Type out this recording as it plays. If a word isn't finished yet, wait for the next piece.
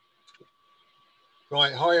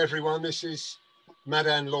Right, hi everyone. This is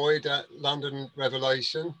Madan Lloyd at London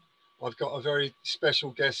Revelation. I've got a very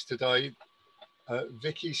special guest today,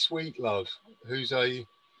 Vicky Sweetlove, who's a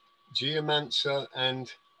geomancer and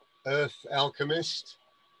earth alchemist,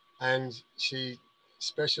 and she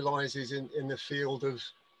specializes in the field of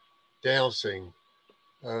dowsing.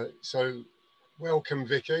 So welcome,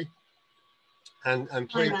 Vicky. And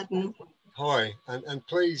please, hi, Madan. Hi, and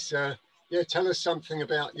please, yeah, tell us something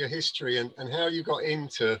about your history and how you got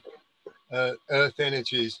into earth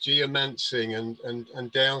energies, geomancing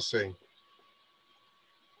and dowsing.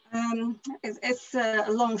 It's a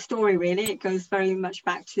long story, really. It goes very much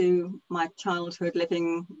back to my childhood,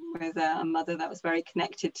 living with a mother that was very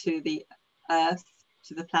connected to the earth,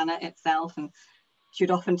 to the planet itself. And she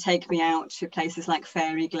would often take me out to places like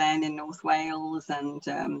Fairy Glen in North Wales,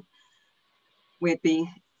 and we'd be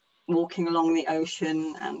walking along the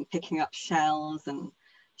ocean and picking up shells, and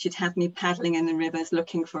she'd have me paddling in the rivers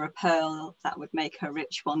looking for a pearl that would make her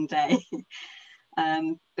rich one day.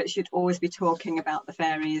 But she'd always be talking about the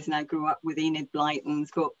fairies, and I grew up with Enid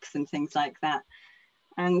Blyton's books and things like that.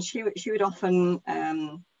 And she would often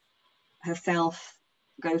herself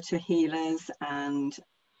go to healers, and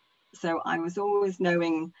so I was always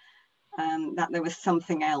knowing that there was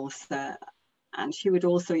something else. And she would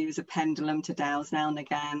also use a pendulum to dowse now and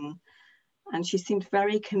again. And she seemed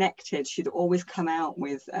very connected. She'd always come out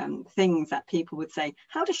with things that people would say,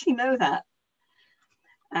 how does she know that?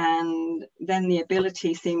 And then the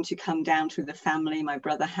ability seemed to come down through the family. My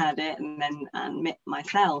brother had it, and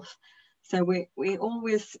myself. So we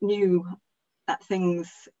always knew that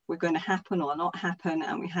things were going to happen or not happen,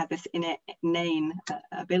 and we had this innate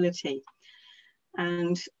ability.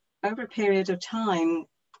 And over a period of time,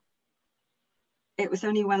 it was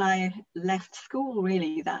only when I left school,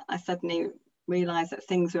 really, that I suddenly realized that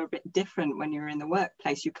things were a bit different when you're in the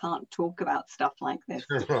workplace. You can't talk about stuff like this.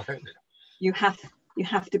 Right. You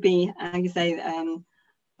have to be, how you say,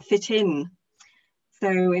 fit in.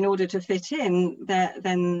 So in order to fit in,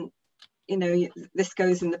 then you know, this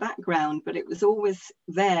goes in the background, but it was always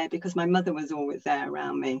there because my mother was always there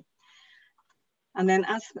around me. And then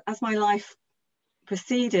as my life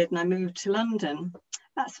proceeded and I moved to London,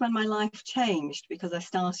 that's when my life changed, because I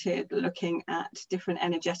started looking at different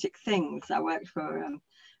energetic things. I worked for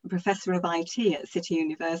a professor of IT at City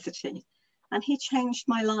University, and he changed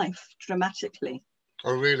my life dramatically.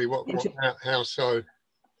 Oh, really? How so?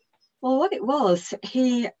 Well, what it was,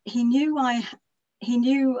 he knew well,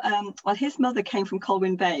 his mother came from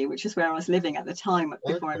Colwyn Bay, which is where I was living at the time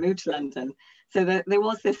before I moved to London. So there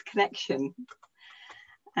was this connection.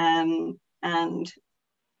 And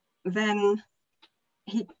then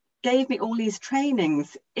he gave me all these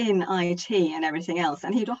trainings in IT and everything else.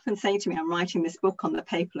 And he'd often say to me, I'm writing this book on the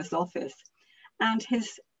paperless office. And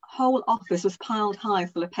his whole office was piled high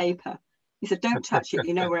full of paper. He said, don't touch it,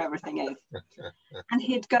 you know where everything is. And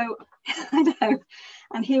he'd go, I know,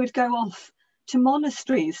 and he would go off to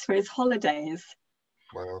monasteries for his holidays.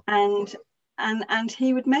 Wow. And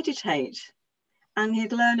he would meditate, and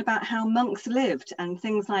he'd learn about how monks lived and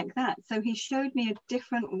things like that. So he showed me a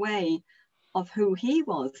different way of who he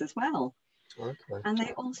was as well. Okay. And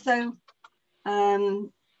they also,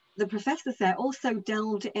 the professors there also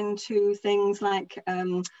delved into things like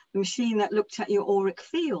the machine that looked at your auric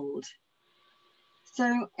field.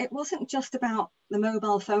 So it wasn't just about the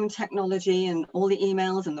mobile phone technology and all the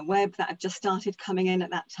emails and the web that had just started coming in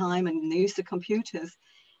at that time and the use of computers.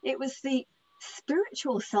 It was the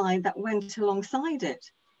spiritual side that went alongside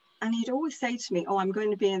it. And he'd always say to me, oh, I'm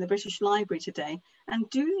going to be in the British Library today. And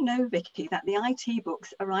do you know, Vicky, that the IT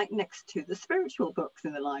books are right next to the spiritual books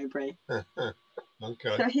in the library?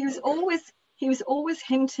 Okay. So he was always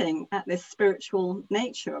hinting at this spiritual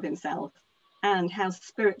nature of himself, and how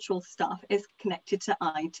spiritual stuff is connected to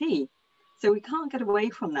IT. So we can't get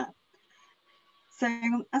away from that. So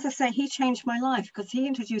as I say, he changed my life because he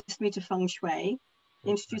introduced me to Feng Shui. He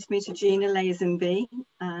introduced me to Gina Lazenby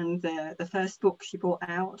and the first book she brought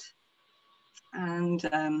out. And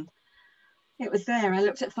it was there. I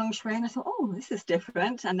looked at Feng Shui and I thought, oh, this is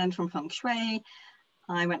different. And then from Feng Shui,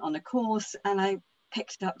 I went on a course and I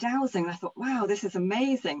picked up dowsing. I thought, wow, this is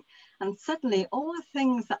amazing. And suddenly all the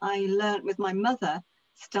things that I learned with my mother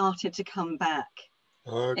started to come back.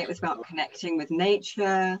 Okay. It was about connecting with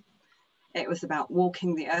nature. It was about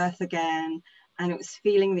walking the earth again. And it was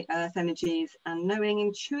feeling the earth energies and knowing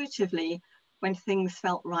intuitively when things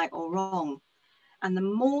felt right or wrong. And the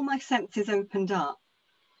more my senses opened up,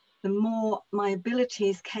 the more my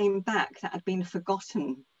abilities came back that had been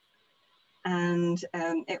forgotten. And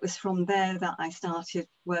it was from there that I started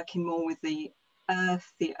working more with the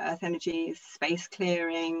earth energies, space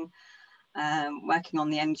clearing, working on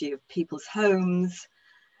the energy of people's homes.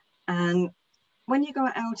 And when you go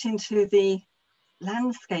out into the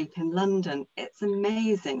landscape in London, it's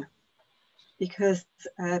amazing, because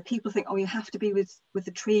people think, oh, you have to be with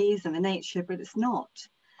the trees and the nature, but it's not.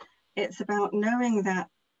 It's about knowing that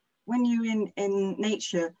when you're in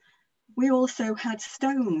nature, we also had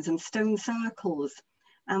stones and stone circles,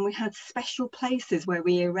 and we had special places where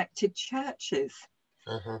we erected churches.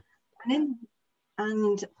 Uh-huh.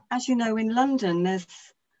 And as you know, in London, there's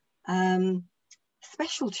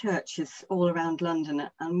special churches all around London,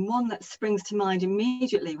 and one that springs to mind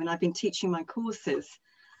immediately when I've been teaching my courses,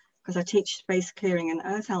 because I teach space clearing and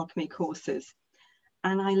earth alchemy courses,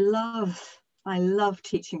 and I love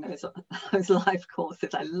teaching those live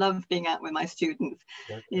courses. I love being out with my students,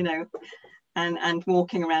 Okay. you know, and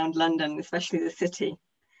walking around London, especially the city.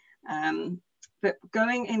 But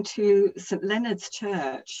going into St Leonard's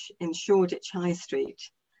Church in Shoreditch High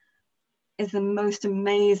Street is the most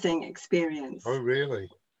amazing experience. Oh, really?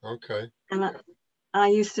 Okay. And I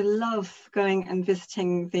used to love going and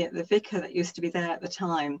visiting the vicar that used to be there at the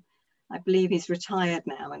time. I believe he's retired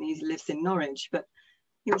now and he lives in Norwich, but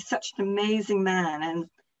he was such an amazing man, and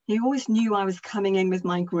he always knew I was coming in with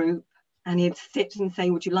my group, and he'd sit and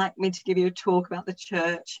say, would you like me to give you a talk about the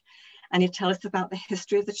church? And he'd tell us about the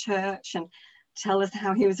history of the church and tell us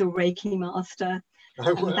how he was a Reiki master. Oh,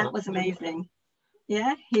 And wow. that was amazing.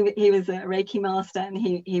 Yeah, he was a Reiki master, and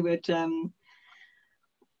he would,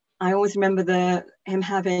 I always remember him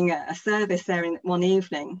having a service there in one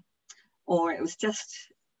evening, or it was just,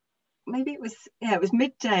 maybe it was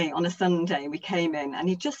midday on a Sunday. We came in and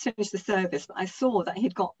he just finished the service, but I saw that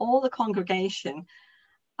he'd got all the congregation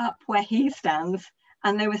up where he stands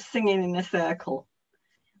and they were singing in a circle.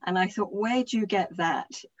 And I thought, where do you get that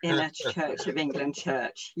in a Church of England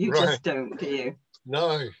church? You Right. just don't, do you?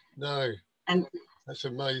 No. And That's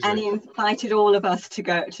amazing. And he invited all of us to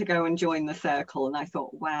go and join the circle. And I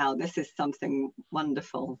thought, wow, this is something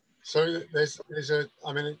wonderful. So I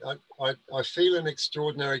feel an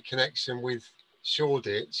extraordinary connection with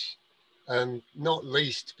Shoreditch, not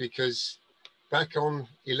least because back on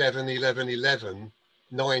 11/11/11,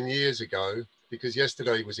 9 years ago, because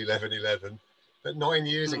yesterday was 11/11, but 9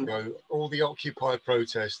 years ago, all the Occupy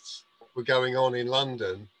protests were going on in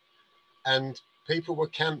London, and people were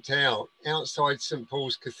camped out outside St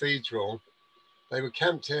Paul's Cathedral. They were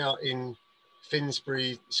camped out in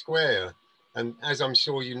Finsbury Square. And as I'm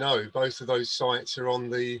sure you know, both of those sites are on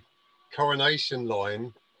the Coronation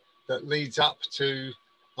line that leads up to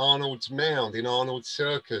Arnold's Mound in Arnold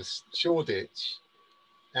Circus, Shoreditch.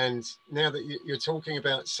 And now that you're talking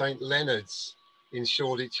about St Leonard's in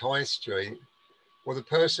Shoreditch High Street, well, the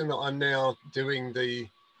person that I'm now doing the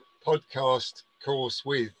podcast course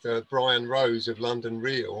with, Brian Rose of London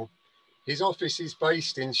Real, his office is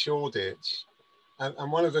based in Shoreditch.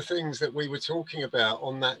 And one of the things that we were talking about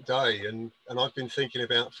on that day, and I've been thinking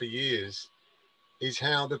about for years, is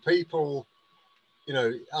how the people, you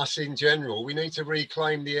know, us in general, we need to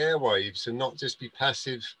reclaim the airwaves and not just be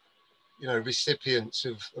passive, you know, recipients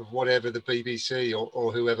of whatever the BBC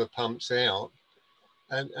or whoever pumps out.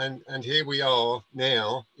 And here we are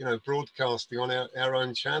now, you know, broadcasting on our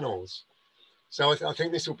own channels. So I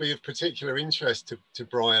think this will be of particular interest to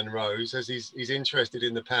Brian Rose, as he's interested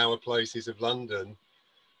in the power places of London.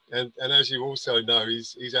 And as you also know,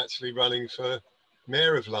 he's actually running for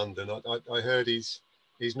Mayor of London. I heard he's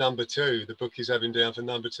number 2. The book is having down for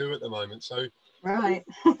number 2 at the moment. So right.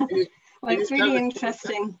 Well, it's really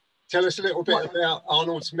interesting. Tell us a little bit about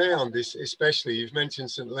Arnold's Mound, especially. You've mentioned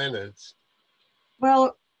St Leonard's.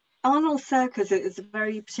 Well, Arnold Circus is a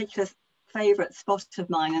very particular favourite spot of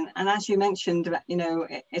mine, and as you mentioned, you know,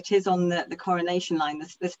 it is on the Coronation line.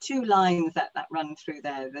 There's 2 lines that run through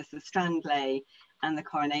there. There's the Strand Lay and the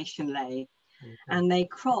Coronation Lay, and they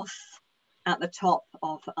cross at the top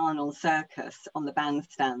of Arnold Circus on the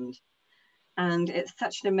bandstand, and it's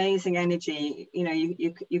such an amazing energy. You know,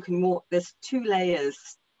 you can walk. There's 2 layers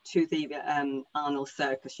to the Arnold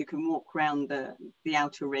Circus. You can walk around the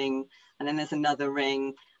outer ring, and then there's another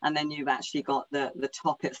ring, and then you've actually got the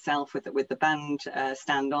top itself with the band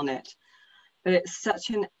stand on it. But it's such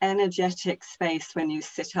an energetic space when you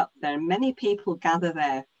sit up there. Many people gather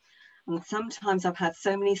there, and sometimes I've had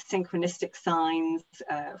so many synchronistic signs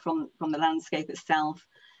from the landscape itself.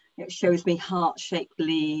 It shows me heart-shaped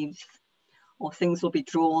leaves, or things will be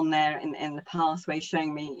drawn there in the pathway,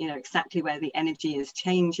 showing me, you know, exactly where the energy is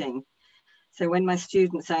changing. So when my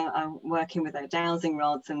students are working with their dowsing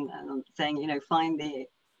rods and saying, you know, find the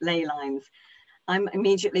ley lines, I'm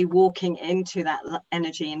immediately walking into that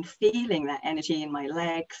energy and feeling that energy in my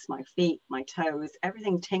legs, my feet, my toes,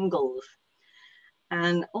 everything tingles.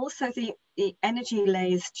 And also the energy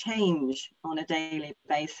lays change on a daily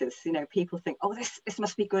basis. You know, people think, oh, this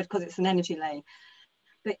must be good because it's an energy lay.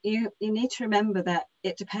 But you need to remember that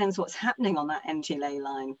it depends what's happening on that energy ley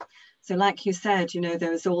line. So like you said, you know,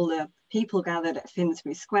 there was all the people gathered at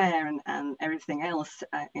Finsbury Square and everything else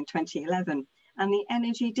in 2011. And the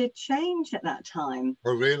energy did change at that time.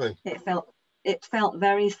 Oh, really? It felt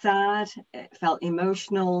very sad, it felt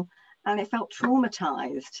emotional, and it felt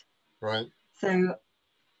traumatized. Right. So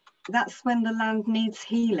that's when the land needs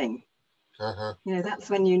healing. Uh-huh. You know,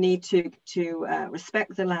 that's when you need to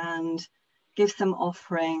respect the land, give some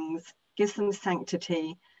offerings, give some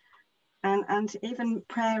sanctity, and even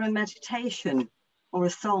prayer and meditation or a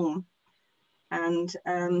song. And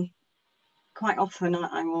quite often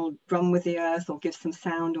I will drum with the earth or give some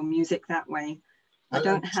sound or music that way. I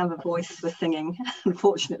don't have a voice for singing,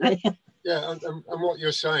 unfortunately. Yeah, and what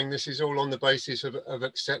you're saying, this is all on the basis of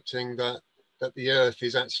accepting that the earth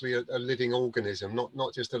is actually a living organism,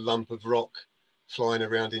 not just a lump of rock flying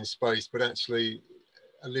around in space, but actually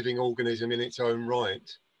a living organism in its own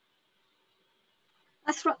right.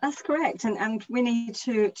 That's correct. And we need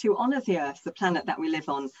to honor the earth, the planet that we live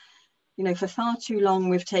on. You know, for far too long,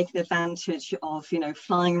 we've taken advantage of, you know,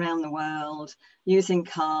 flying around the world, using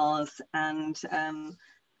cars, and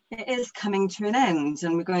it is coming to an end.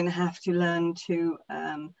 And we're going to have to learn to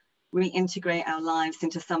reintegrate our lives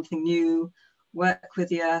into something new, work with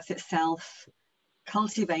the earth itself,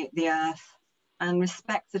 cultivate the earth, and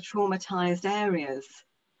respect the traumatized areas.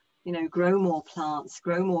 You know, grow more plants,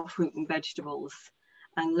 grow more fruit and vegetables,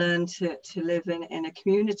 and learn to live in a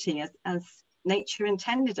community as nature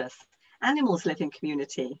intended us. Animals live in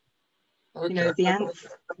community. Okay. You know,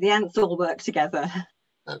 the ants all work together.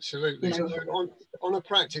 Absolutely. You know, so on a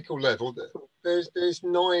practical level, there's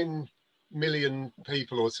 9 million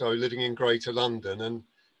people or so living in Greater London, and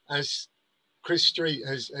as Chris Street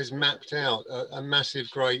has mapped out a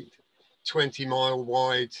massive, great 20-mile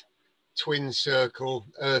wide twin circle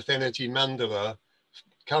earth energy mandala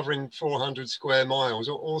covering 400 square miles,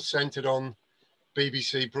 all centered on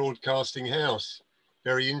BBC Broadcasting House,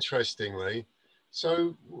 very interestingly.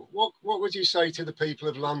 So what would you say to the people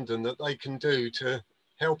of London that they can do to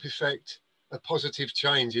help effect a positive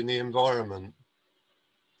change in the environment?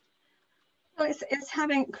 Well, it's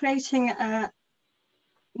creating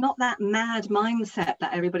not that mad mindset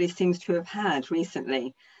that everybody seems to have had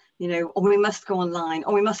recently. You know, or we must go online,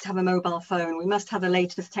 or we must have a mobile phone, we must have the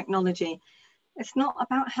latest technology. It's not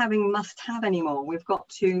about having must have anymore. We've got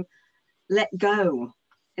to let go.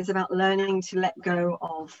 It's about learning to let go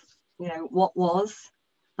of, you know, what was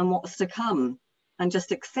and what's to come, and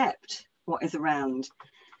just accept what is around.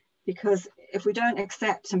 Because if we don't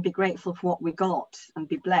accept and be grateful for what we got and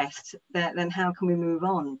be blessed, then how can we move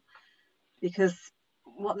on? Because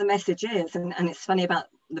what the message is, and it's funny about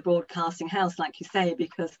the Broadcasting House, like you say,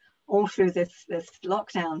 because all through this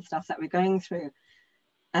lockdown stuff that we're going through,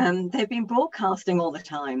 they've been broadcasting all the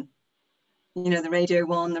time. You know, the Radio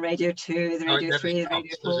 1, the Radio 2, the Radio 3, the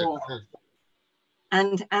Radio 4.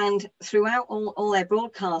 And throughout all their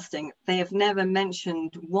broadcasting, they have never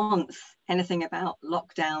mentioned once anything about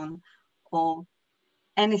lockdown or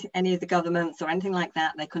any of the governments or anything like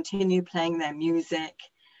that. They continue playing their music,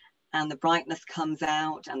 and the brightness comes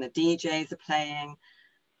out and the DJs are playing.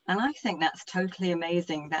 And I think that's totally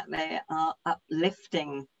amazing that they are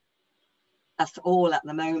uplifting us all at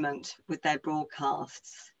the moment with their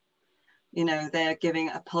broadcasts. You know, they're giving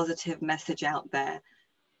a positive message out there.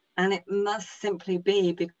 And it must simply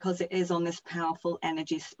be because it is on this powerful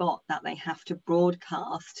energy spot that they have to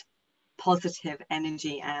broadcast positive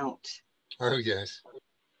energy out. Oh, yes.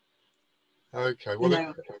 Okay. Well, you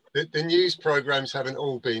know, the news programs haven't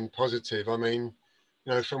all been positive. I mean,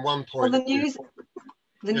 you know, from one point... Well,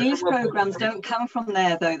 the news programs don't come from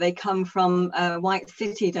there, though. They come from White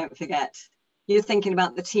City, don't forget. You're thinking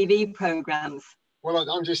about the TV programs. Well,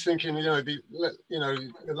 I'm just thinking, you know,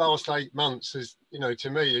 the last 8 months has, you know,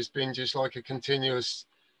 to me has been just like a continuous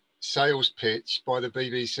sales pitch by the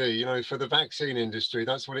BBC, you know, for the vaccine industry.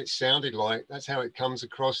 That's what it sounded like. That's how it comes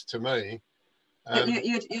across to me.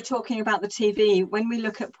 You're talking about the TV. When we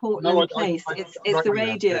look at Portland Place, it's the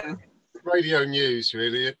radio. Radio news,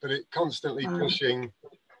 really, but it constantly pushing,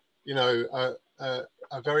 you know,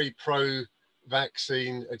 a very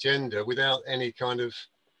pro-vaccine agenda without any kind of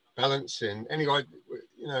balancing, anyway,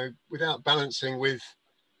 you know, without balancing with,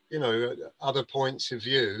 you know, other points of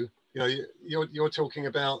view. You know, you're talking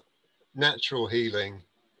about natural healing.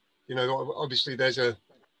 You know, obviously there's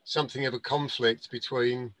something of a conflict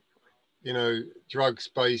between, you know,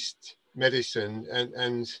 drugs-based medicine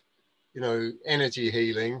and you know, energy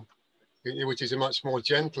healing, which is a much more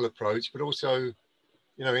gentle approach, but also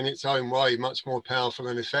you know, in its own way, much more powerful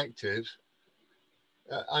and effective.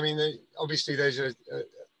 I mean, obviously there's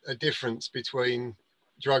a difference between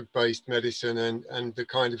drug-based medicine and the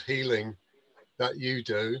kind of healing that you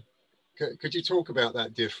do. Could you talk about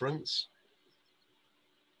that difference?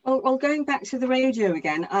 Well, going back to the radio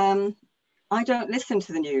again, I don't listen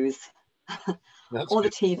to the news or the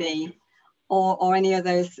TV or any of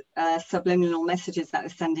those subliminal messages that they're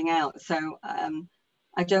sending out. So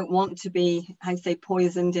I don't want to be, I say,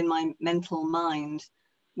 poisoned in my mental mind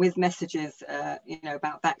with messages, you know,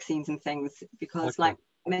 about vaccines and things, because like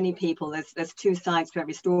many people, there's two sides to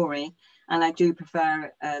every story, and I do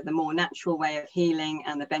prefer the more natural way of healing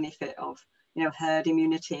and the benefit of, you know, herd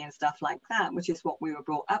immunity and stuff like that, which is what we were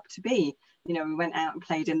brought up to be. You know, we went out and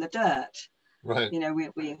played in the dirt. Right. You know,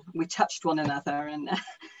 we touched one another, and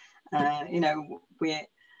you know,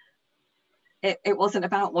 it wasn't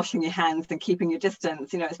about washing your hands and keeping your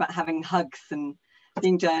distance. You know, it's about having hugs and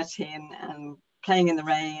being dirty and playing in the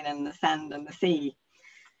rain and the sand and the sea.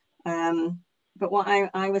 But what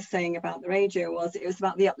I was saying about the radio was, it was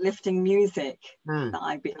about the uplifting music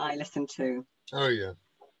that I listened to. Oh yeah.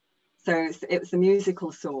 So it was the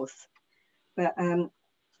musical source. But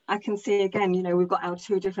I can see again, you know, we've got our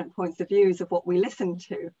two different points of views of what we listen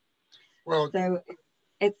to. Well, so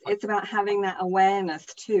it's about having that awareness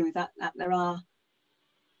too, that there are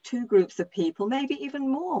two groups of people, maybe even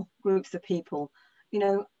more groups of people. You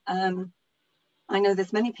know, I know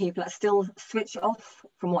there's many people that still switch off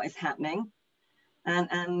from what is happening,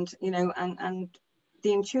 and you know, and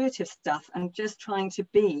the intuitive stuff, and just trying to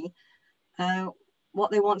be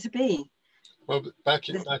what they want to be. Well, back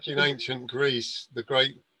in ancient Greece, the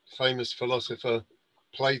great famous philosopher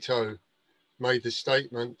Plato made the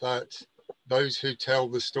statement that those who tell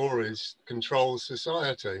the stories control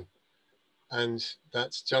society, and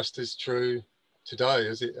that's just as true today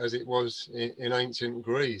as it was in ancient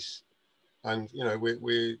Greece. And you know,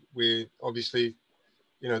 we obviously,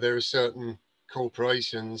 you know, there are certain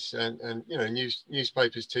corporations and you know,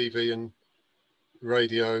 newspapers, TV and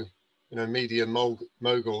radio, you know, media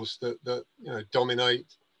moguls that you know,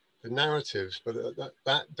 dominate the narrative, but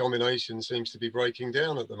that domination seems to be breaking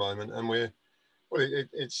down at the moment, and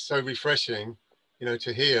it's so refreshing, you know,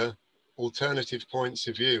 to hear alternative points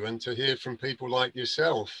of view and to hear from people like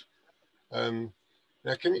yourself.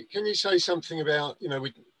 Now, can you say something about, you know,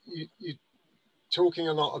 you talking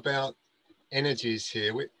a lot about energies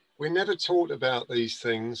here. We're never taught about these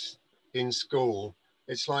things in school.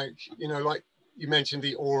 It's like, you know, like you mentioned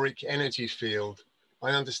the auric energy field.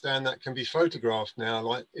 I understand that can be photographed now.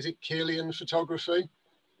 Like, is it Kirlian photography?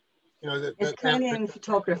 You know, it's Kirlian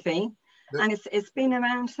photography, and it's been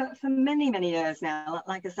around for many years now.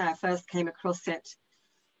 Like I said, I first came across it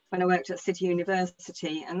when I worked at City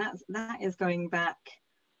University, and that is going back,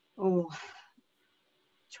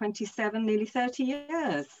 27, nearly 30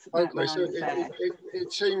 years. Okay, so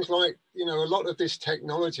it seems like, you know, a lot of this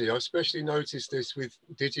technology, I especially noticed this with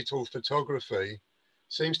digital photography,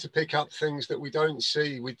 seems to pick up things that we don't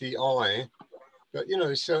see with the eye, but, you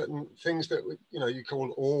know, certain things that, you know, you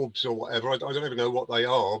call orbs or whatever. I don't even know what they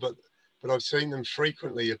are, but I've seen them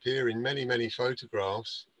frequently appear in many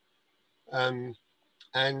photographs. And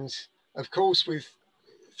of course,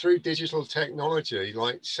 through digital technology,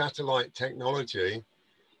 like satellite technology,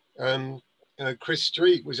 you know, Chris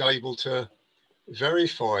Street was able to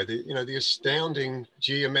verify the astounding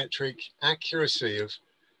geometric accuracy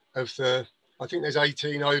of the, I think there's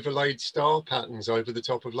 18 overlaid star patterns over the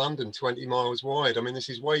top of London, 20 miles wide. I mean, this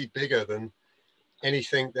is way bigger than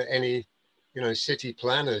anything that any, you know, city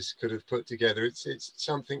planners could have put together. It's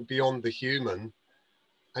something beyond the human.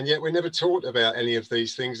 And yet we're never taught about any of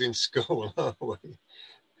these things in school, are we?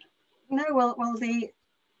 No, well, the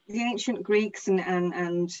ancient Greeks and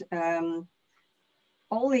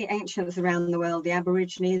all the ancients around the world, the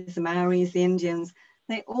Aborigines, the Maoris, the Indians,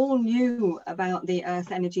 they all knew about the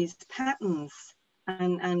earth energy's patterns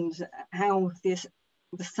and how the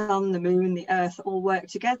sun, the moon, the earth all work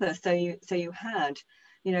together. So you had,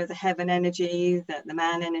 you know, the heaven energy, the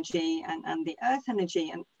man energy, and the earth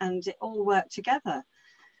energy, and it all worked together.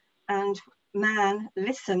 And man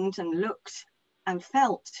listened and looked and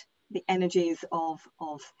felt the energies of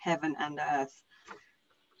heaven and earth.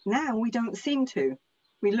 Now we don't seem to.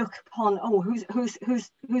 We look upon,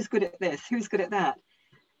 who's good at this, who's good at that.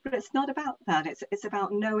 But it's not about that. It's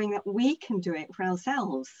about knowing that we can do it for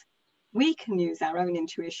ourselves. We can use our own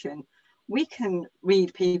intuition. We can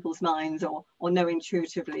read people's minds or know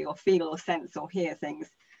intuitively or feel or sense or hear things.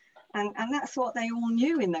 And that's what they all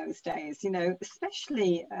knew in those days, you know,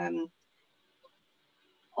 especially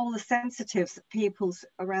all the sensitive peoples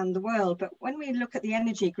around the world. But when we look at the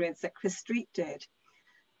energy grids that Chris Street did,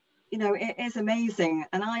 you know, it is amazing.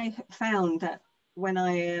 And I found that when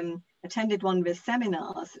I attended one of his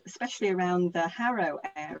seminars, especially around the Harrow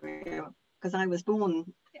area, because I was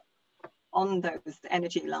born on those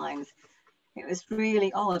energy lines, it was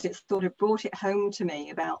really odd. It sort of brought it home to me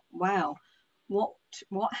about, wow,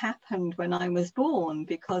 what happened when I was born,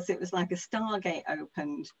 because it was like a stargate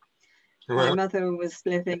opened. My mother was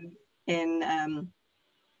living in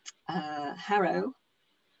Harrow,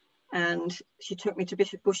 and she took me to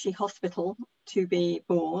Bishop Bushy Hospital to be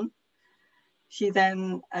born. She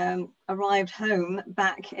then arrived home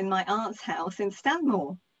back in my aunt's house in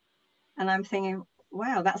Stanmore. And I'm thinking,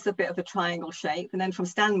 wow, that's a bit of a triangle shape. And then from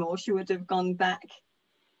Stanmore, she would have gone back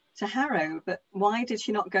to Harrow. But why did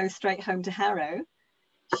she not go straight home to Harrow?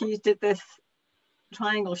 She did this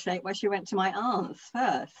triangle shape where she went to my aunt's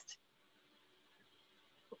first.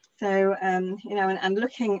 So, you know, and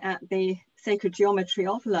looking at the sacred geometry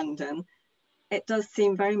of London, it does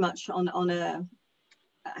seem very much on a,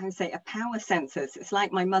 I would say, a power census. It's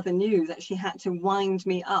like my mother knew that she had to wind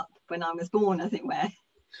me up when I was born, as it were,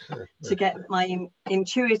 to get my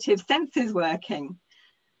intuitive senses working.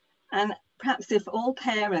 And perhaps if all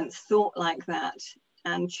parents thought like that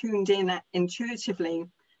and tuned in intuitively,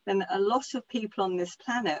 then a lot of people on this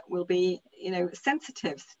planet will be, you know,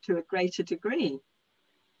 sensitive to a greater degree.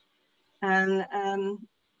 And,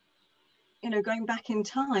 you know, going back in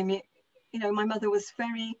time, you know, my mother was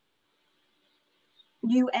very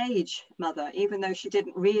new age mother, even though she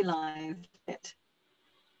didn't realize it.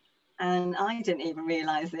 And I didn't even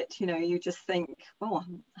realize it. You know, you just think, oh,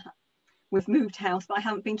 we've moved house, but I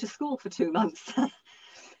haven't been to school for 2 months.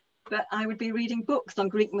 But I would be reading books on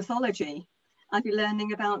Greek mythology. I'd be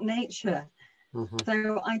learning about nature.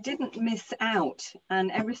 So I didn't miss out. And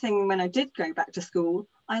everything, when I did go back to school,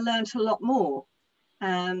 I learned a lot more.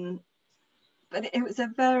 But it was a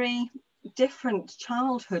very different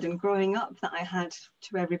childhood and growing up that I had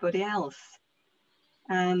to everybody else.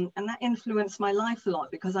 And that influenced my life a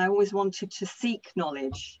lot, because I always wanted to seek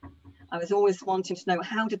knowledge. I was always wanting to know,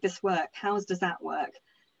 how did this work? How does that work?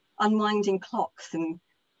 Unwinding clocks and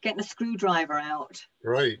getting a screwdriver out.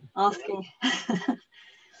 Right.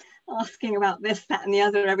 Asking about this, that, and the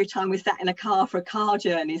other every time we sat in a car for a car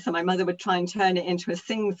journey. So my mother would try and turn it into a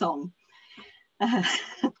sing-song. I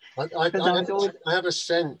have a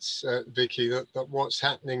sense, Vicky, that what's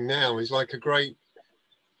happening now is like a great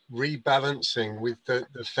rebalancing with the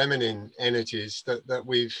feminine energies that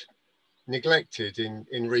we've neglected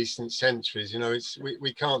in recent centuries. You know,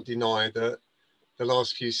 we can't deny that the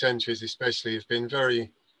last few centuries especially have been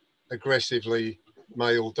very aggressively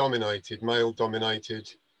male dominated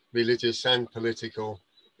religious and political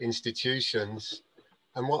institutions.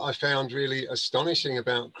 And what I found really astonishing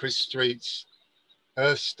about Chris Street's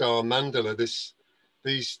Earth Star Mandala,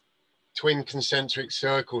 these twin concentric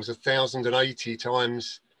circles, 1,080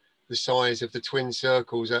 times the size of the twin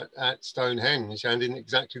circles at Stonehenge, and in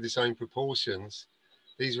exactly the same proportions.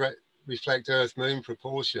 These reflect Earth-Moon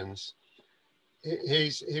proportions.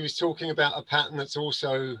 He was talking about a pattern that's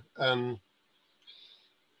also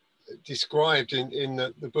described in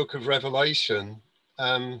the book of Revelation,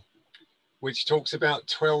 which talks about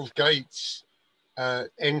 12 gates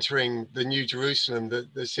entering the New Jerusalem,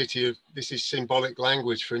 the city of, this is symbolic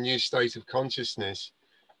language for a new state of consciousness,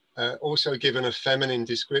 also given a feminine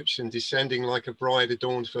description, descending like a bride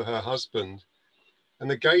adorned for her husband. And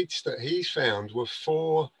the gates that he found were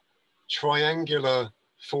 4 triangular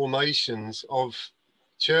formations of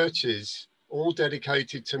churches, all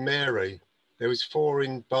dedicated to Mary. There was 4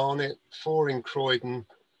 in Barnet, 4 in Croydon,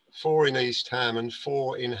 4 in East Ham, and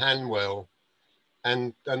 4 in Hanwell.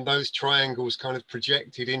 And those triangles kind of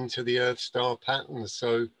projected into the Earth star patterns.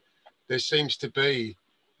 So there seems to be,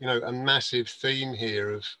 you know, a massive theme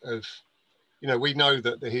here of, you know, we know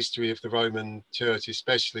that the history of the Roman Church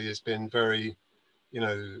especially has been very, you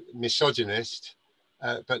know, misogynist,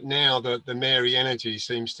 but now the Mary energy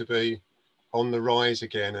seems to be on the rise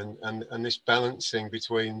again, and this balancing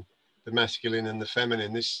between the masculine and the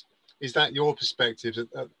feminine. Is that your perspective,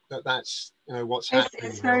 that's, you know, what's happening?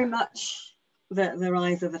 It's very much the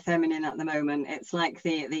rise of the feminine at the moment. It's like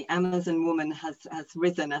the Amazon woman has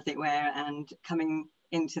risen, as it were, and coming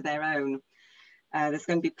into their own. There's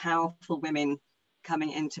going to be powerful women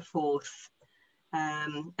coming into force.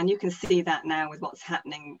 And you can see that now with what's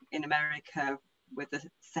happening in America with the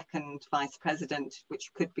second vice president,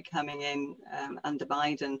 which could be coming in under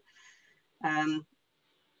Biden.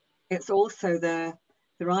 It's also the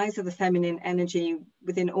rise of the feminine energy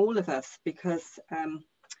within all of us, because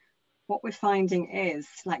what we're finding is,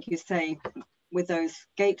 like you say, with those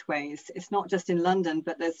gateways, it's not just in London,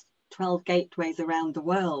 but there's 12 gateways around the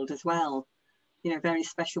world as well. you know, very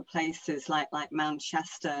special places like Mount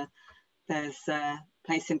Shasta. There's a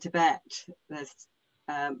place in Tibet. There's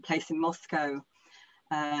a place in Moscow.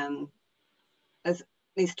 There's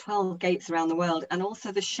these 12 gates around the world, and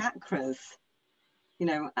also the chakras. You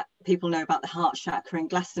know, people know about the heart chakra in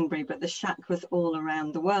Glastonbury, but the chakras all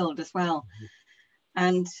around the world as well.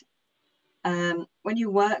 And when you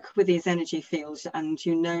work with these energy fields and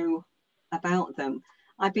you know about them,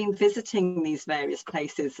 I've been visiting these various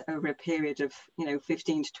places over a period of, you know,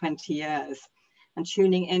 15 to 20 years and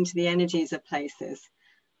tuning into the energies of places.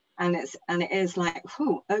 And it is like,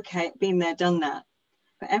 whew, okay, been there, done that.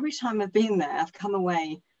 But every time I've been there, I've come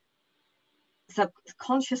away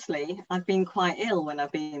subconsciously. I've been quite ill when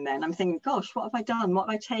I've been there. And I'm thinking, gosh, what have I done? What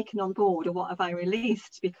have I taken on board? Or what have I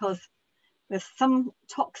released? Because there's some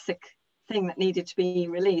toxic thing that needed to be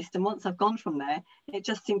released. And once I've gone from there, it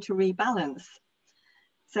just seemed to rebalance.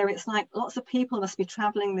 So it's like lots of people must be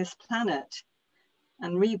traveling this planet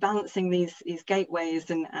and rebalancing these gateways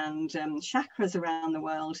and chakras around the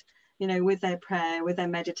world, you know, with their prayer, with their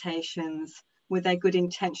meditations, with their good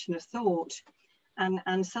intention of thought.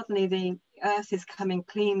 And suddenly the earth is coming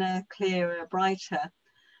cleaner, clearer, brighter.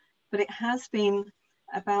 But it has been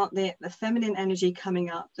about the feminine energy coming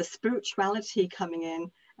up, the spirituality coming in,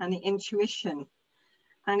 and the intuition.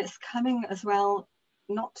 And it's coming as well,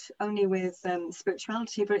 not only with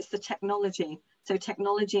spirituality, but it's the technology. So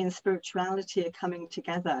technology and spirituality are coming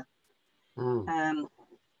together. And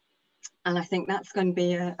I think that's going to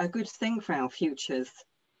be a good thing for our futures.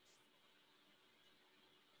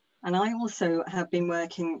 And I also have been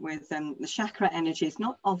working with the chakra energies,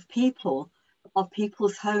 not of people, of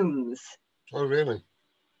people's homes. Oh, really?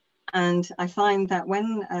 And I find that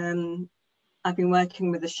when I've been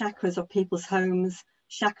working with the chakras of people's homes,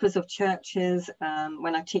 chakras of churches,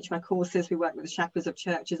 when I teach my courses, we work with the chakras of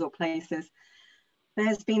churches or places.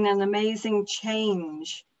 There's been an amazing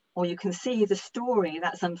change, or you can see the story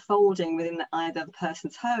that's unfolding within either the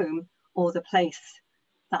person's home or the place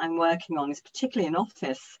that I'm working on. It's particularly an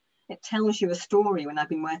office. It tells you a story when I've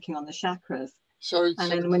been working on the chakras. So,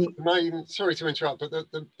 then when the main, sorry to interrupt, but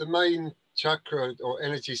the main chakra or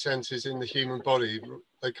energy centers in the human body,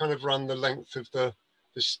 they kind of run the length of the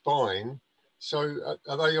spine. So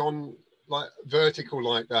are they on like vertical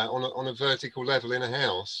like that, on a vertical level in a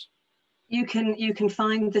house? You can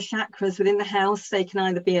find the chakras within the house. They can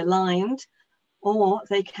either be aligned or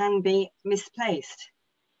they can be misplaced.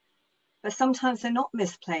 But sometimes they're not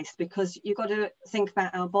misplaced, because you've got to think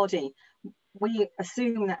about our body. We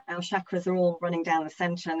assume that our chakras are all running down the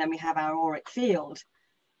center, and then we have our auric field.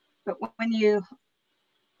 But when you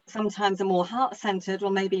sometimes are more heart-centered,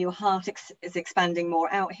 well, maybe your heart is expanding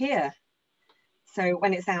more out here. So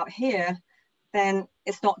when it's out here, then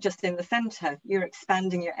it's not just in the center, you're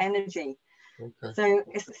expanding your energy. Okay. So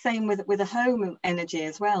it's the same with a home energy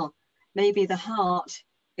as well. Maybe the heart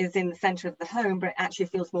is in the center of the home, but it actually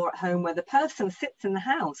feels more at home where the person sits in the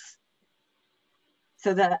house.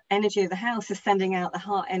 So the energy of the house is sending out the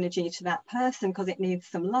heart energy to that person because it needs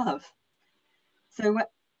some love. So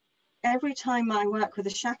every time I work with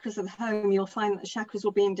the chakras of the home, you'll find that the chakras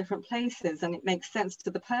will be in different places, and it makes sense to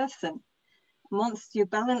the person. Once you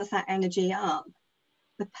balance that energy up,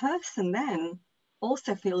 the person then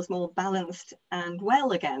also feels more balanced and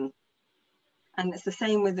well again. And it's the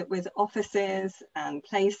same with offices and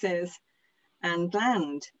places and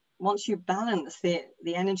land. Once you balance the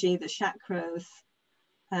energy, the chakras,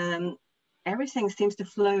 everything seems to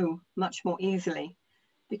flow much more easily,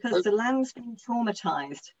 because the land's been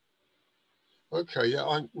traumatized. Okay, yeah.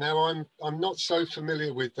 I'm not so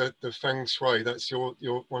familiar with the feng shui. That's your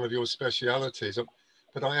one of your specialities,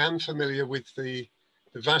 but I am familiar with the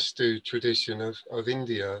Vastu tradition of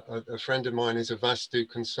India. A friend of mine is a Vastu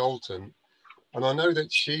consultant, and I know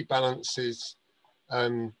that she balances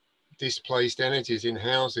displaced energies in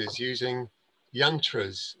houses using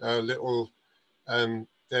yantras, little.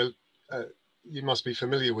 You must be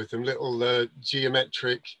familiar with them, little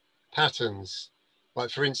geometric patterns. Like,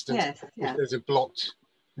 for instance, Yes, if there's a blocked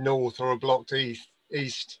north or a blocked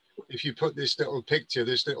east, if you put this little picture,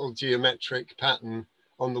 this little geometric pattern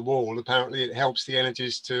on the wall, apparently it helps the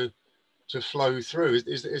energies to flow through.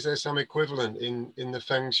 Is there some equivalent in the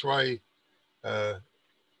feng shui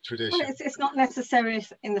tradition? Well, it's not necessarily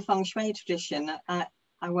in the feng shui tradition.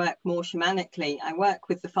 I work more shamanically. I work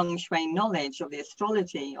with the feng shui knowledge of the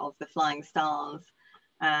astrology of the flying stars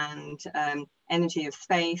and energy of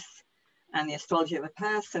space and the astrology of a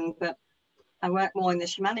person, but I work more in the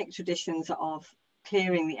shamanic traditions of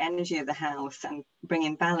clearing the energy of the house and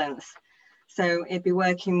bringing balance. So it'd be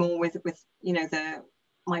working more with you know,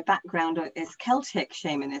 my background is Celtic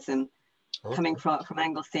shamanism. coming from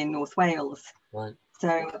Anglesey in North Wales. Right.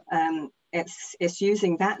 So it's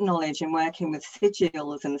using that knowledge and working with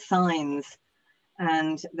sigils and signs.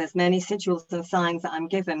 And there's many sigils and signs that I'm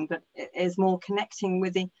given, but it is more connecting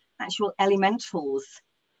with the actual elementals,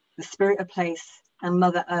 the spirit of place and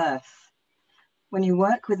Mother Earth. When you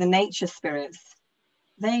work with the nature spirits,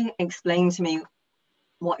 they explain to me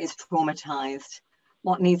what is traumatized,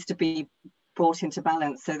 what needs to be brought into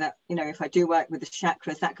balance, so that, you know, if I do work with the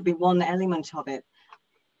chakras, that could be one element of it.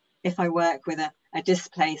 If I work with a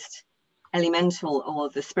displaced elemental, or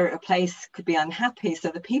the spirit of place could be unhappy, so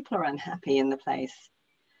the people are unhappy in the place.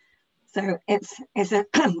 So it's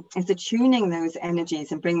attuning those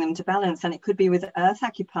energies and bring them to balance. And it could be with earth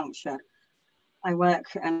acupuncture. I work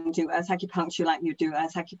and do earth acupuncture like you do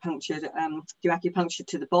earth acupuncture, do acupuncture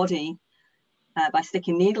to the body by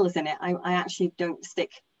sticking needles in it. I actually don't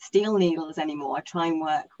stick steel needles anymore. I try and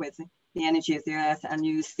work with the energy of the earth and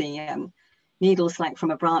use the needles like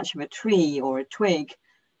from a branch of a tree or a twig,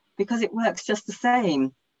 because it works just the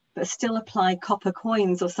same, but still apply copper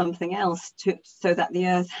coins or something else so that the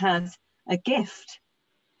earth has a gift,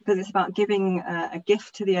 because it's about giving a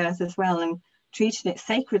gift to the earth as well, and treating it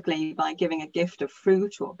sacredly by giving a gift of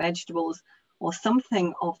fruit or vegetables or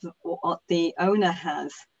something of what the owner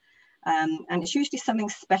has. And it's usually something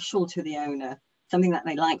special to the owner, something that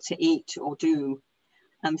they like to eat or do.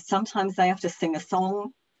 Sometimes they have to sing a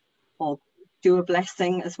song or do a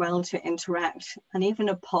blessing as well to interact, and even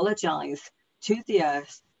apologize to the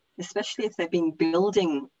earth, especially if they've been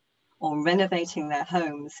building or renovating their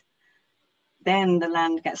homes. Then the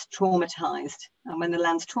land gets traumatized. And when the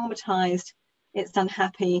land's traumatized, it's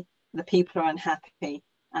unhappy, the people are unhappy,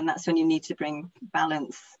 and that's when you need to bring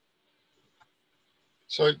balance.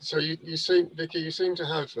 So you seem, Vicky, you seem to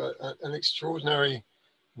have an extraordinary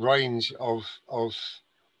range of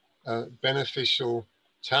beneficial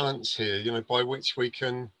talents here, you know, by which we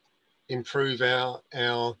can improve our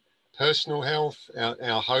personal health,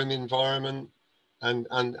 our home environment, and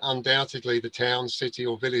undoubtedly the town, city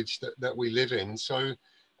or village that we live in. So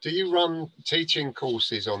do you run teaching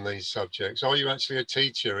courses on these subjects? Are you actually a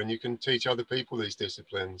teacher and you can teach other people these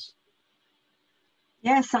disciplines?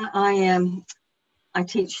 Yes, I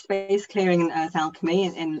teach space clearing and earth alchemy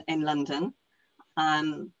in London.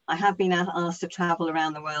 I have been asked to travel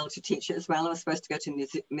around the world to teach it as well. I was supposed to go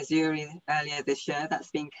to Missouri earlier this year.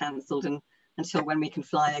 That's been cancelled until when we can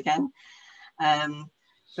fly again.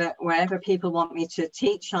 But wherever people want me to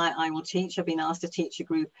teach, I will teach. I've been asked to teach a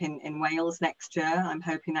group in Wales next year. I'm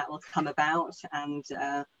hoping that will come about. And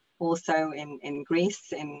also in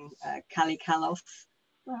Greece, in Kalikalos,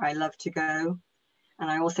 where I love to go. And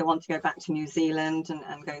I also want to go back to New Zealand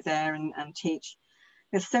and go there and teach.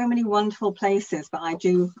 There's so many wonderful places, but I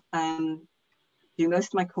do most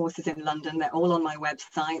of my courses in London. They're all on my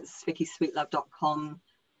websites, vickysweetlove.com,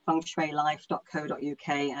 fengshuilife.co.uk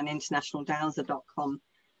and internationaldowser.com.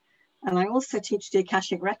 And I also teach the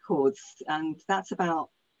Akashic Records, and that's about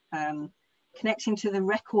connecting to the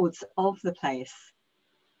records of the place.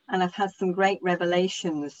 And I've had some great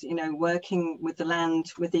revelations, you know, working with the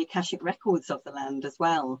land, with the Akashic Records of the land as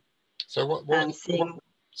well. So what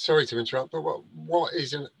sorry to interrupt, but what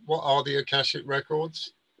are the Akashic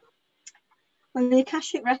Records? Well, the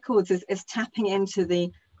Akashic Records is tapping into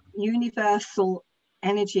the universal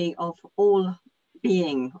energy of all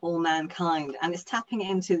being, all mankind, and it's tapping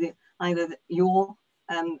into either your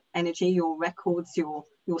energy, your records, your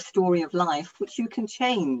story of life, which you can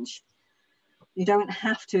change. You don't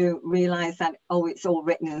have to realize that, oh, it's all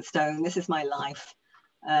written in stone. This is my life.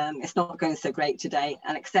 It's not going so great today,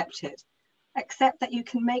 and accept it. Accept that you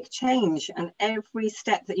can make change, and every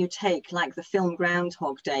step that you take, like the film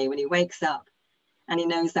Groundhog Day, when he wakes up and he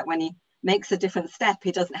knows that when he makes a different step,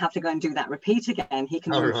 he doesn't have to go and do that repeat again. He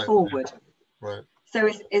can move forward. Right. So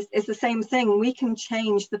it's the same thing. We can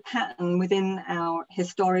change the pattern within our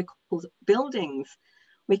historical buildings.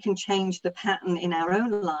 We can change the pattern in our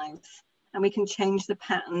own lives, and we can change the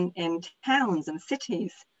pattern in towns and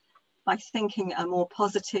cities by thinking a more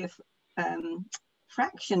positive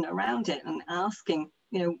fraction around it and asking,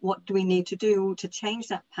 you know, what do we need to do to change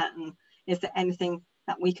that pattern? Is there anything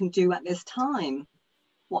that we can do at this time?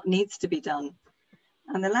 What needs to be done?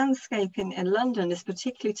 And the landscape in London is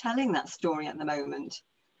particularly telling that story at the moment.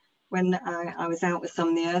 When I was out with some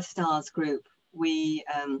of the Earth Stars group, we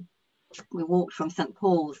walked from St.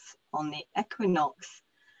 Paul's on the equinox,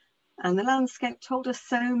 and the landscape told us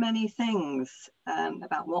so many things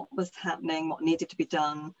about what was happening, what needed to be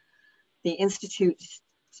done. The institutions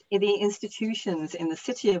in the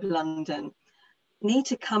City of London need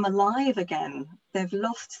to come alive again. They've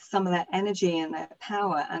lost some of their energy and their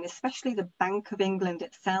power, and especially the Bank of England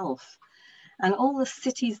itself. and all the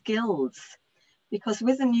city's guilds, because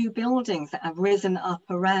with the new buildings that have risen up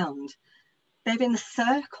around, they've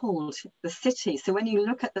encircled the city. So when you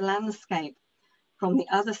look at the landscape from the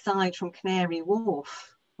other side, from Canary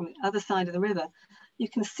Wharf, from the other side of the river, you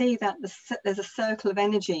can see that there's a circle of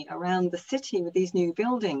energy around the city with these new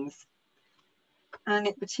buildings. And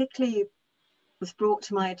it particularly was brought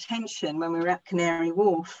to my attention when we were at Canary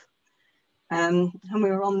Wharf, and we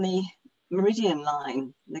were on the Meridian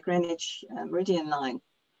line, the Greenwich Meridian line.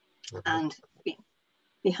 Okay. And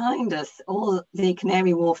behind us, all the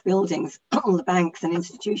Canary Wharf buildings, all the banks and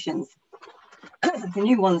institutions, the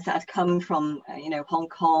new ones that had come from, you know, Hong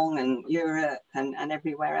Kong and Europe and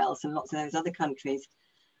everywhere else, and lots of those other countries,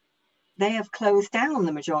 they have closed down,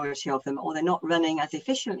 the majority of them, or they're not running as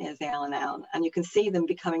efficiently as they are now. And you can see them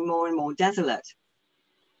becoming more and more desolate.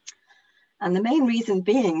 And the main reason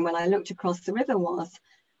being, when I looked across the river, was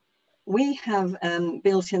we have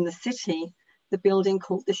built in the city the building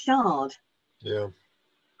called the Shard. Yeah.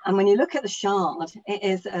 And when you look at the Shard, it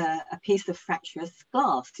is a piece of fractious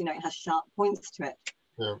glass. You know, it has sharp points to it.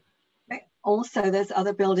 Yeah. But also, there's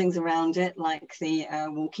other buildings around it, like the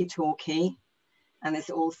walkie-talkie, and there's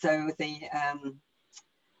also the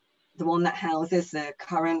one that houses the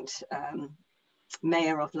current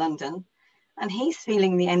mayor of London. And he's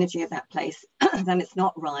feeling the energy of that place, then it's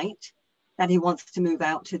not right, that he wants to move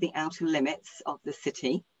out to the outer limits of the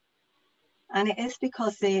city. And it is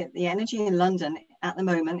because the energy in London at the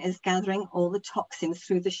moment is gathering all the toxins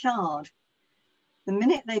through the Shard. The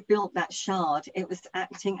minute they built that Shard, it was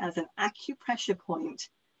acting as an acupressure point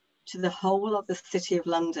to the whole of the city of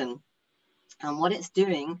London. And what it's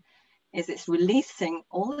doing is it's releasing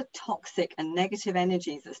all the toxic and negative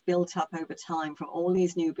energies that's built up over time from all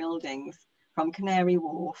these new buildings, from Canary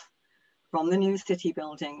Wharf, from the new city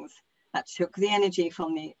buildings that took the energy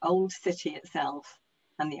from the old city itself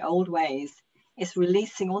and the old ways. It's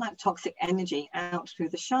releasing all that toxic energy out through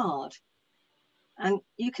the Shard. And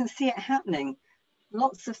you can see it happening.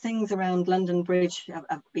 Lots of things around London Bridge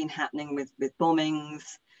have been happening with bombings,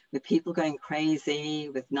 with people going crazy,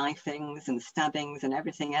 with knifings and stabbings and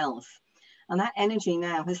everything else. And that energy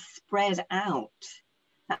now has spread out,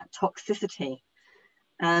 that toxicity.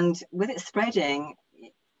 And with it spreading,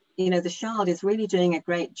 you know, the Shard is really doing a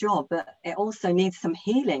great job, but it also needs some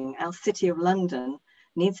healing. Our city of London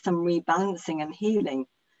needs some rebalancing and healing.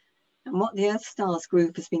 And what the Earth Stars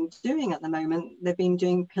group has been doing at the moment, they've been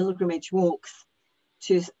doing pilgrimage walks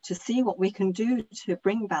to see what we can do to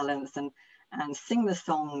bring balance and sing the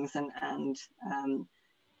songs and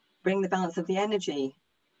bring the balance of the energy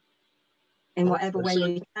in whatever way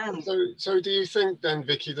we can. So do you think then,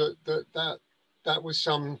 Vicky, that was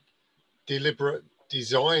some deliberate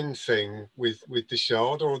design thing with the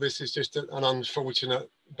Shard, or this is just an unfortunate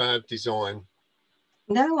bad design?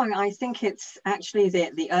 No, I think it's actually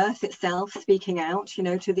the earth itself speaking out, you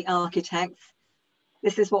know, to the architects.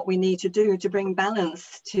 This is what we need to do to bring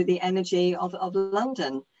balance to the energy of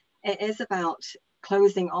London. It is about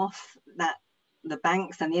closing off the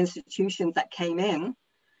banks and the institutions that came in.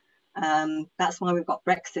 That's why we've got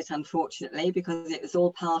Brexit, unfortunately, because it was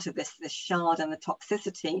all part of this Shard and the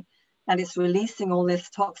toxicity, and it's releasing all this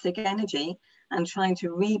toxic energy and trying to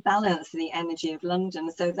rebalance the energy of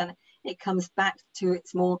London so that it comes back to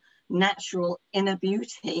its more natural inner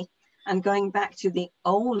beauty and going back to the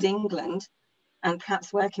old England, and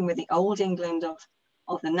perhaps working with the old England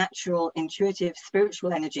of the natural, intuitive,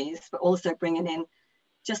 spiritual energies, but also bringing in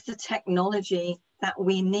just the technology that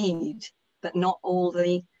we need, but not all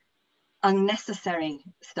the unnecessary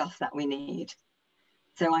stuff that we need.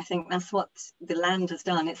 So I think that's what the land has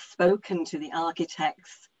done. It's spoken to the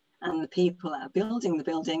architects and the people that are building the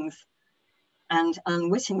buildings, and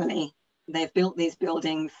unwittingly they've built these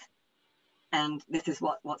buildings, and this is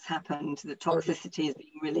what's happened. The toxicity is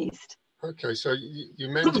being released. Okay, so you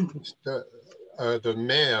mentioned the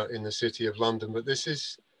mayor in the City of London, but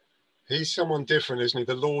he's someone different, isn't he?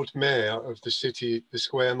 The Lord Mayor of the city, the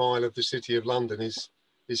square mile of the City of London is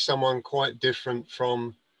someone quite different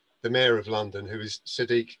from the Mayor of London, who is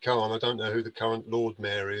Sadiq Khan. I don't know who the current Lord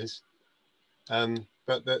Mayor is,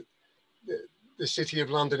 but the City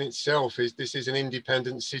of London itself is an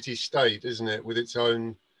independent city-state, isn't it? With its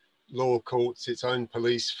own law courts, its own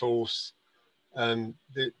police force.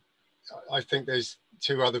 I think there's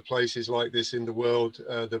two other places like this in the world,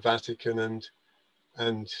 the Vatican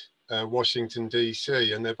and Washington,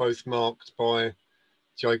 DC, and they're both marked by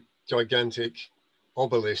gigantic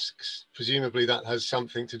obelisks. Presumably that has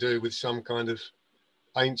something to do with some kind of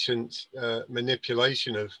ancient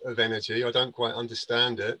manipulation of energy. I don't quite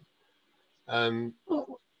understand it.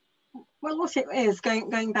 Well, what it is,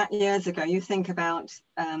 going back years ago, you think about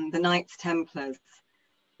the Knights Templars.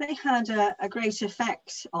 They had a great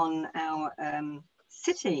effect on our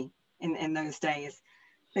city in those days.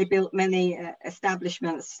 They built many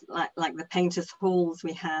establishments like the Painters' Halls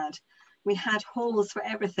we had. We had halls for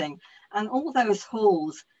everything. And all those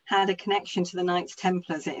halls had a connection to the Knights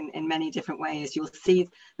Templars in many different ways. You'll see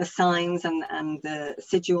the signs and the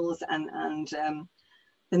sigils and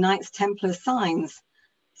the Knights Templar signs.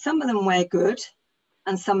 Some of them were good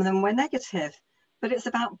and some of them were negative, but it's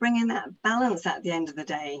about bringing that balance at the end of the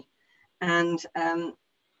day. And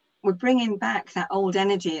we're bringing back that old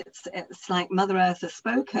energy. It's like Mother Earth has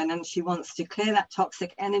spoken, and she wants to clear that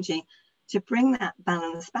toxic energy to bring that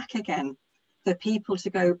balance back again, for people to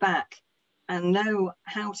go back and know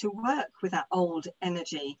how to work with that old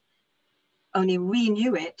energy, only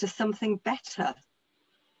renew it to something better.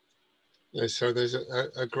 Yeah, so there's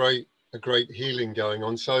a great healing going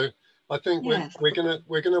on. So I think Yes. we're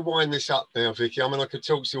gonna wind this up now, Vicky. I mean, I could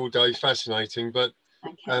talk to you all day, fascinating, but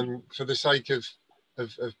Okay. for the sake of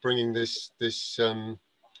bringing this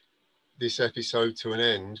episode to an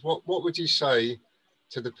end, what would you say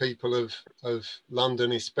to the people of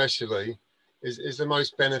London, especially, is the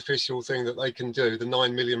most beneficial thing that they can do, the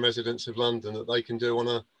 9 million residents of London, that they can do on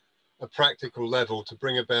a practical level to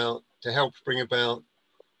help bring about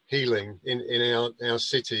healing in our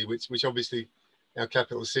city, which obviously, our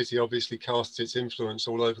capital city, obviously casts its influence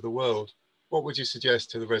all over the world? What would you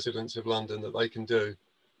suggest to the residents of London that they can do?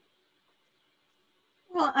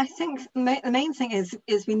 Well, I think the main thing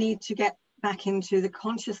is we need to get back into the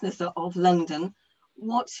consciousness of London.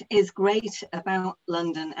 What is great about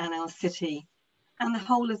London and our city and the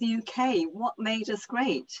whole of the UK? What made us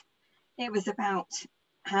great? It was about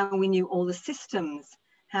how we knew all the systems,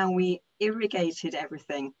 how we irrigated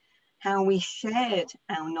everything, how we shared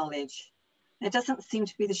our knowledge. There doesn't seem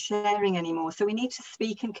to be the sharing anymore. So we need to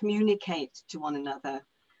speak and communicate to one another.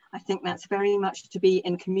 I think that's very much to be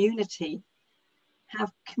in community,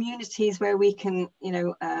 have communities where we can,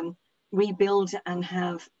 rebuild and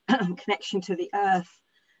have connection to the earth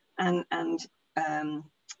and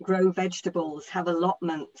grow vegetables, have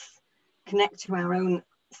allotments, connect to our own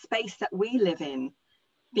space that we live in,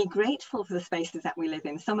 be grateful for the spaces that we live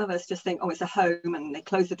in. Some of us just think, oh, it's a home, and they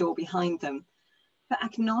close the door behind them. But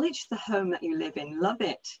acknowledge the home that you live in, love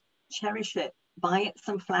it, cherish it, buy it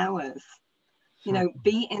some flowers,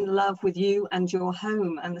 be in love with you and your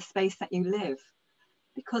home and the space that you live.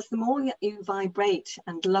 Because the more that you vibrate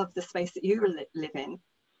and love the space that you live in,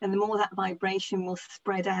 and the more that vibration will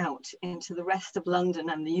spread out into the rest of London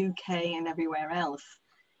and the UK and everywhere else.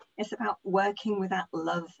 It's about working with that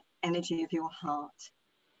love energy of your heart.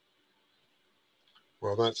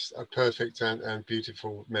 Well, that's a perfect and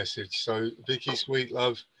beautiful message. So, Vicky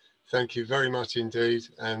Sweetlove, thank you very much indeed.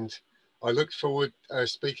 And I look forward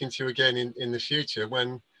speaking to you again in the future,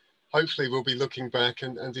 when hopefully we'll be looking back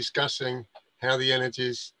and discussing how the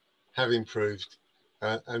energies have improved.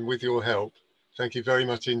 And with your help, thank you very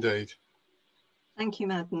much indeed. Thank you,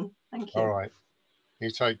 Madden. Thank you. All right. You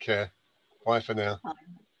take care. Bye for now. Bye.